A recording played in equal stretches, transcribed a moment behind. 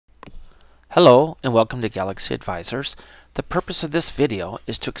Hello and welcome to Galaxy Advisors. The purpose of this video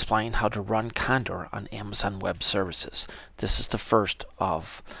is to explain how to run Condor on Amazon Web Services. This is the first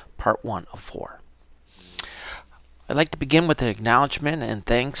of part 1 of 4. I'd like to begin with an acknowledgement and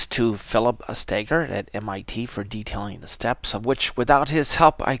thanks to Philip Stager at MIT for detailing the steps, of which without his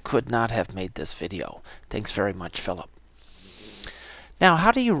help I could not have made this video. Thanks very much, Philip. Now,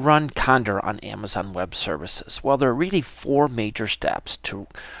 how do you run Condor on Amazon Web Services? Well, there are really 4 major steps to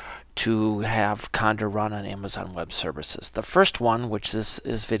have Condor run on Amazon Web Services. The first one, which this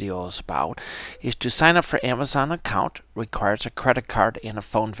video is about, is to sign up for Amazon account. Requires a credit card and a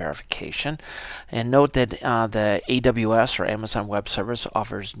phone verification. And note that the AWS or Amazon Web Service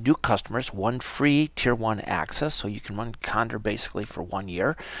offers new customers 1 free Tier 1 access, so you can run Condor basically for 1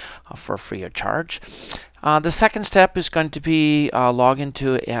 year for free of charge. The second step is going to be log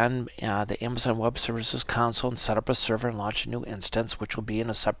into the Amazon Web Services console and set up a server and launch a new instance, which will be in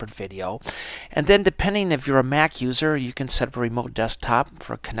a separate video. And then depending if you're a Mac user, you can set up a remote desktop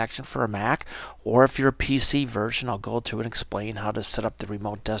for a connection for a Mac, or if you're a PC version, I'll go through and explain how to set up the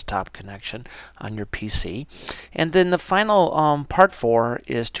remote desktop connection on your PC. And then the final part 4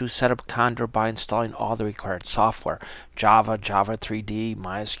 is to set up Condor by installing all the required software: Java, Java 3D,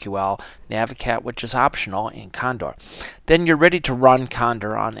 MySQL, Navicat, which is optional, and Condor. Then you're ready to run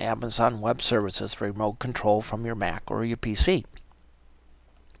Condor on Amazon Web Services remote control from your Mac or your PC.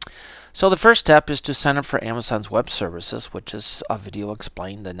 So the first step is to sign up for Amazon's Web Services, which is a video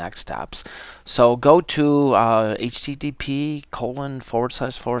explaining the next steps. So go to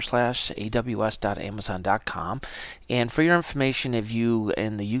http://aws.amazon.com, and for your information, if you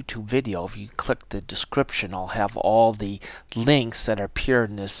in the YouTube video, if you click the description, I'll have all the links that appear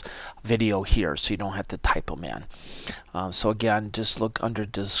in this video here, so you don't have to type them in. So again, just look under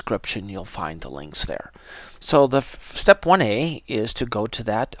the description, you'll find the links there. So the step 1A is to go to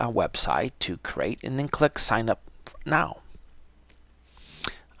that website to create and then click sign up now.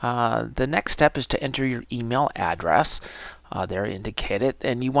 The next step is to enter your email address. There indicated,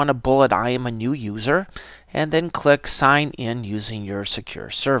 and you want to bullet I am a new user, and then click sign in using your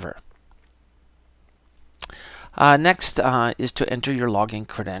secure server. Next is to enter your login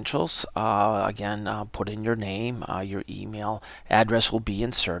credentials. Again, put in your name. Your email address will be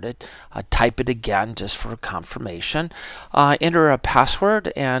inserted. Type it again just for confirmation. Enter a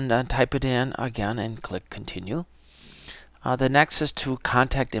password and type it in again and click continue. The next is to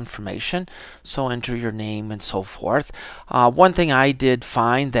contact information, so enter your name and so forth. One thing I did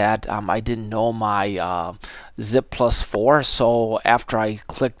find that I didn't know my zip+4, so after I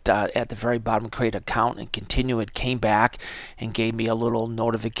clicked at the very bottom create account and continue, it came back and gave me a little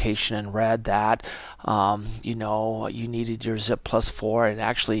notification and read that you know, you needed your zip+4, and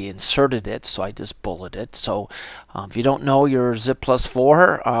actually inserted it, so I just bulleted it. So if you don't know your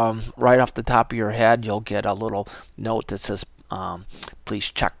zip+4 right off the top of your head, you'll get a little note that says please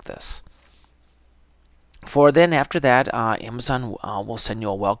check this. Then after that, Amazon will send you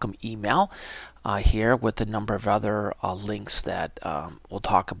a welcome email here with a number of other links that will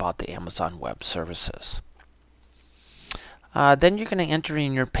talk about the Amazon Web Services. Then you're going to enter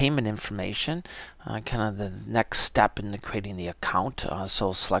in your payment information, kind of the next step in creating the account.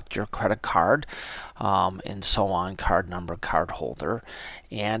 So select your credit card and so on, card number, card holder.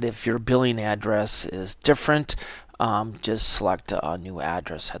 And if your billing address is different, just select a new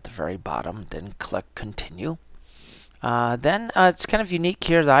address at the very bottom, then click continue. Then it's kind of unique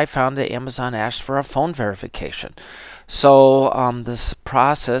here that I found that Amazon asked for a phone verification. So this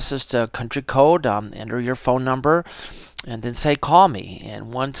process is the country code, enter your phone number, and then say call me.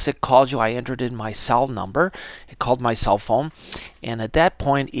 And once it calls you, I entered in my cell number. It called my cell phone, and at that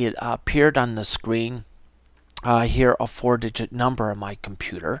point it appeared on the screen here a 4-digit number on my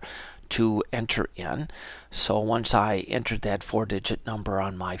computer to enter in. So once I entered that 4-digit number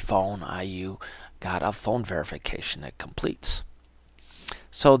on my phone, you got a phone verification that completes.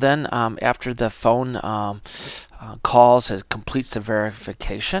 So then after the phone calls, it completes the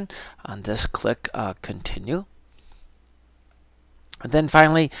verification. On this, click continue. And then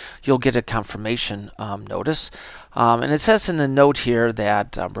finally, you'll get a confirmation notice. And it says in the note here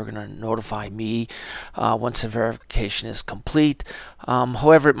that we're going to notify me once the verification is complete.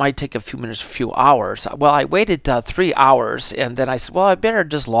 However, it might take a few minutes, a few hours. Well, I waited 3 hours, and then I said, well, I better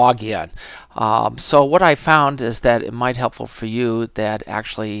just log in. So what I found is that it might be helpful for you that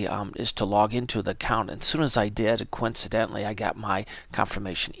actually is to log into the account. And as soon as I did, coincidentally, I got my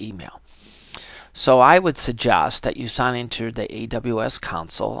confirmation email. So I would suggest that you sign into the AWS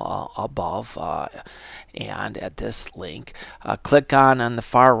console above and at this link. Click on the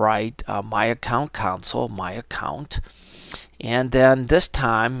far right, My Account Console, My Account. And then this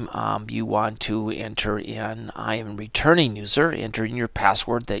time you want to enter in I am returning user, enter in your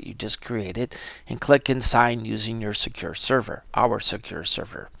password that you just created, and click in sign using your secure server, our secure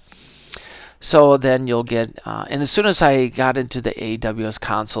server. So then you'll get, and as soon as I got into the AWS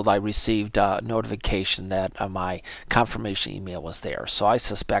console, I received a notification that my confirmation email was there. So I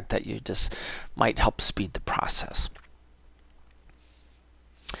suspect that you just might help speed the process.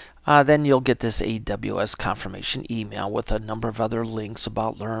 Then you'll get this AWS confirmation email with a number of other links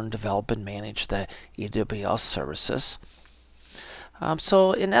about learn, develop, and manage the AWS services.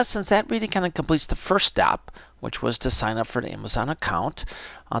 So in essence, that really kind of completes the first step, which was to sign up for an Amazon account.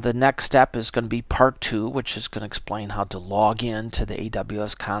 The next step is going to be part 2, which is going to explain how to log in to the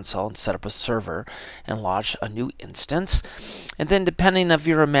AWS console and set up a server and launch a new instance. And then depending if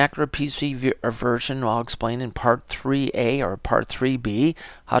you're a Mac or a PC version, I'll explain in part 3A or part 3B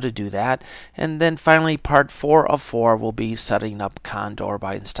how to do that. And then finally part 4 of 4 will be setting up Condor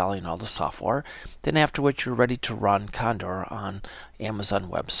by installing all the software. Then after which you're ready to run Condor on Amazon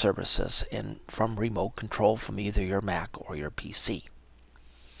Web Services and from remote control from either your Mac or your PC.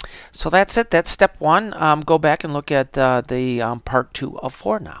 So that's it. That's step 1. Go back and look at the part 2 of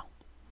 4 now.